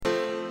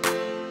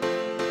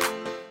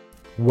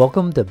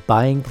Welcome to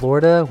Buying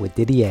Florida with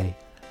Didier.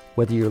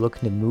 Whether you're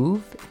looking to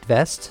move,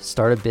 invest,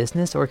 start a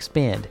business, or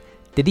expand,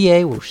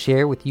 Didier will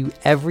share with you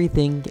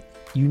everything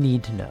you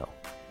need to know.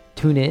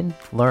 Tune in,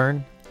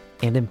 learn,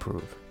 and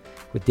improve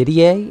with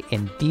Didier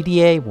and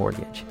DDA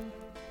Mortgage.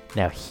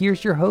 Now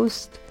here's your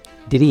host,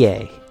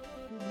 Didier.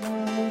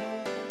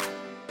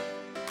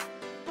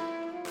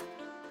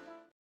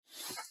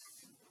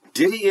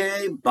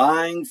 Didier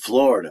Buying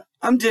Florida.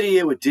 I'm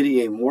Didier with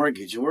Didier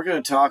Mortgage, and we're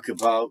going to talk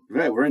about,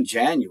 we're in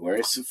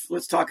January, so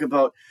let's talk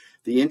about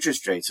the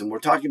interest rates, and we're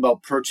talking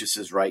about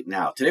purchases right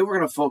now. Today we're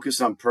going to focus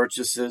on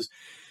purchases,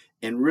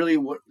 and really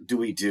what do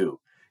we do?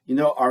 You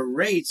know, our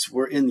rates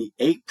were in the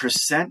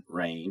 8%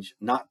 range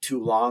not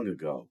too long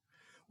ago.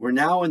 We're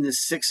now in the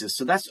 6s,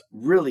 so that's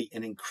really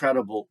an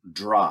incredible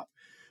drop.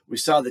 We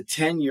saw the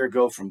 10-year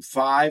go from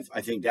 5,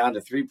 I think, down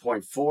to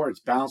 3.4. It's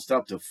bounced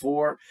up to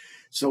 4.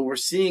 So we're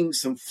seeing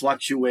some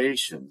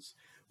fluctuations.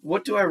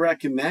 What do I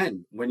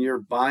recommend when you're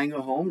buying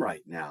a home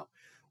right now?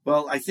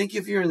 Well, I think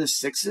if you're in the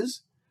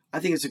 6s, I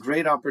think it's a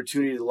great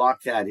opportunity to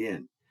lock that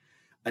in.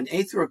 An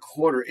 1/8 or a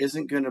quarter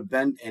isn't going to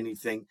bend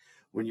anything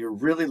when you're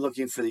really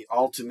looking for the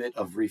ultimate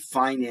of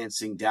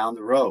refinancing down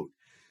the road.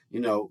 You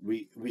know,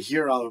 we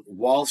hear on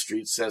Wall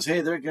Street says,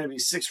 hey, there are going to be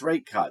 6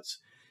 rate cuts.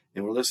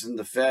 And we're listening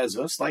to the Feds,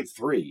 it's like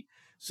 3.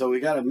 So we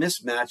got a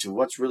mismatch of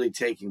what's really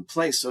taking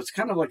place. So it's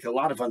kind of like a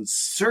lot of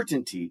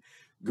uncertainty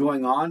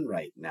going on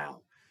right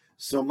now.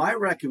 So my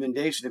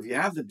recommendation, if you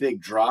have the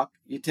big drop,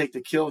 you take the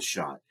kill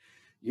shot.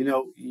 You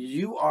know,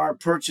 you are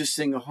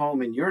purchasing a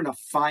home and you're in a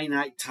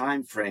finite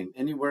time frame,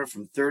 anywhere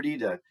from 30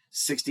 to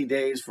 60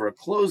 days for a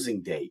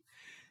closing date.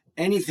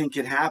 Anything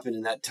can happen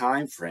in that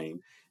time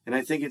frame. And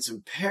I think it's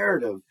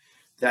imperative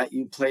that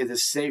you play the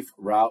safe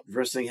route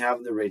versus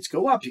having the rates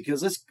go up,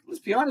 because let's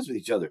be honest with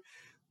each other.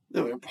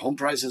 Home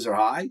prices are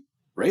high,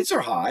 rates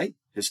are high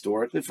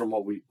historically from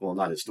what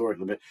not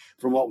historically, but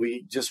from what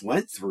we just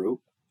went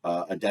through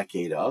a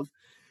decade of.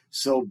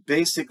 So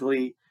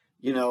basically,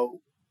 you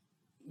know,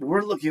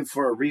 we're looking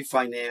for a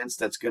refinance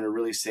that's going to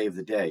really save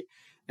the day.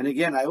 And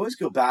again, I always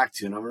go back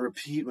to, and I'm going to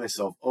repeat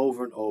myself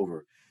over and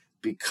over,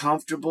 be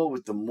comfortable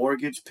with the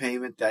mortgage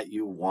payment that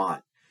you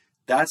want.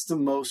 That's the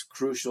most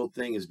crucial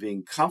thing, is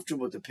being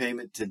comfortable with the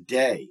payment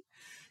today.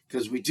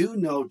 Because we do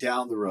know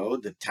down the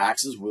road that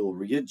taxes will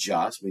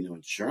readjust. We know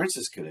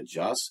insurances can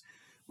adjust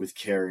with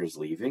carriers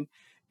leaving.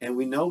 And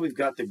we know we've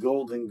got the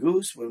golden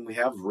goose when we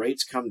have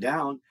rates come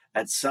down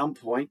at some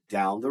point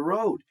down the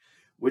road,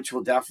 which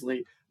will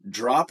definitely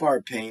drop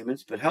our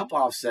payments, but help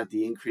offset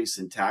the increase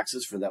in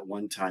taxes for that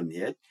one-time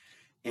hit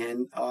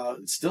and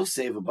still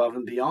save above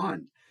and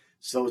beyond.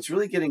 So it's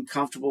really getting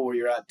comfortable where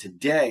you're at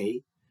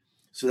today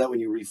so that when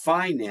you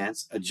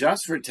refinance,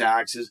 adjust for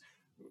taxes,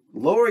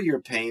 lower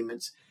your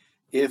payments.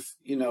 If,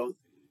 you know,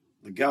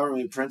 the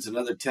government prints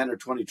another 10 or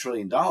 $20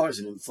 trillion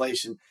and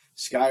inflation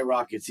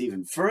skyrockets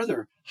even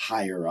further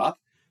higher up,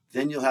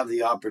 then you'll have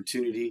the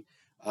opportunity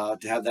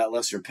to have that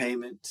lesser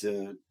payment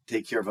to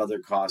take care of other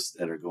costs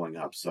that are going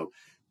up. So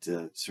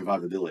to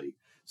survivability.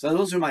 So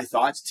those are my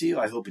thoughts to you.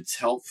 I hope it's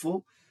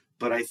helpful.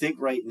 But I think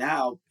right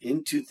now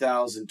in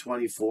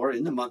 2024,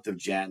 in the month of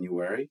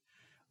January,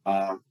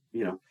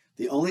 you know,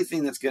 the only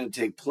thing that's going to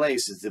take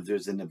place is if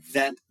there's an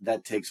event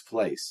that takes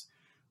place.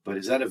 But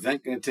is that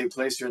event going to take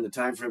place during the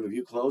time frame of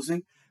you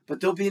closing? But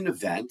there'll be an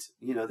event.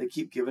 You know, they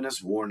keep giving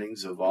us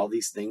warnings of all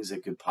these things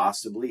that could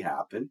possibly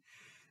happen.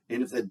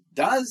 And if it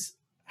does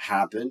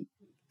happen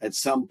at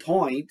some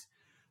point,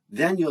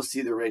 then you'll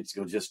see the rates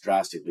go just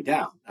drastically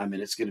down. I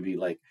mean, it's going to be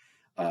like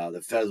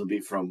the Feds will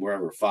be from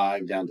wherever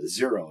 5 down to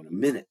 0 in a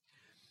minute.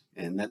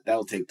 And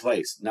that'll take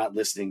place, not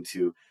listening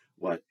to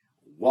what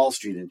Wall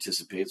Street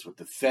anticipates, what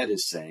the Fed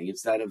is saying.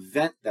 It's that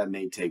event that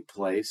may take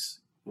place.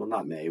 Well,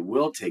 not may,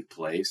 will take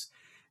place.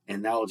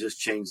 And that will just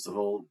change the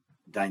whole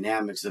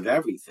dynamics of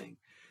everything.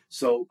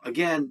 So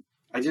again,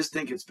 I just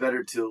think it's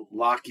better to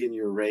lock in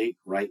your rate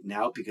right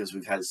now because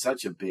we've had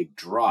such a big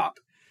drop,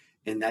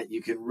 in that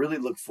you can really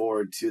look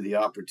forward to the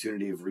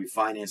opportunity of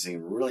refinancing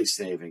and really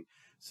saving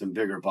some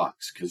bigger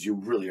bucks, because you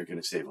really are going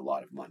to save a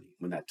lot of money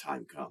when that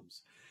time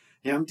comes.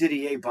 Hey, I'm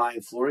Didier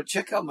Buying Florida.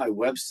 Check out my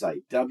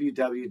website,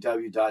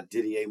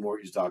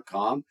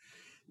 www.didiermortgage.com.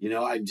 You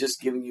know, I'm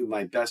just giving you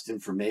my best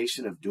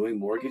information of doing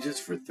mortgages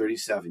for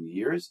 37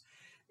 years.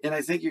 And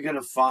I think you're going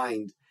to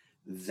find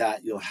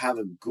that you'll have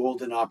a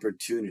golden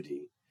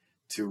opportunity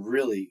to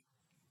really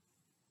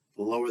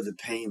lower the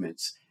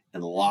payments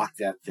and lock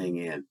that thing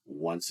in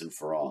once and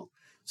for all.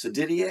 So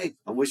Didier,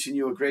 I'm wishing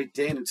you a great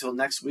day. And until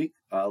next week,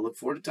 I look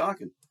forward to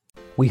talking.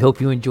 We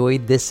hope you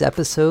enjoyed this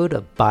episode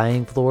of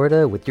Buying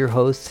Florida with your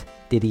host,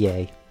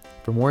 Didier.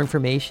 For more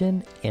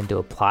information and to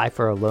apply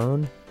for a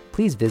loan,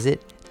 please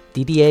visit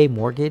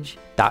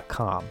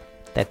ddamortgage.com.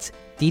 That's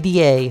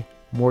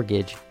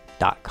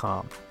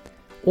ddamortgage.com.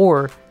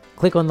 Or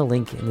click on the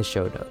link in the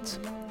show notes.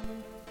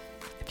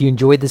 If you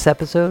enjoyed this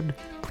episode,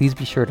 please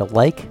be sure to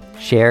like,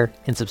 share,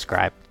 and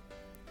subscribe.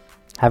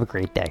 Have a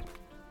great day.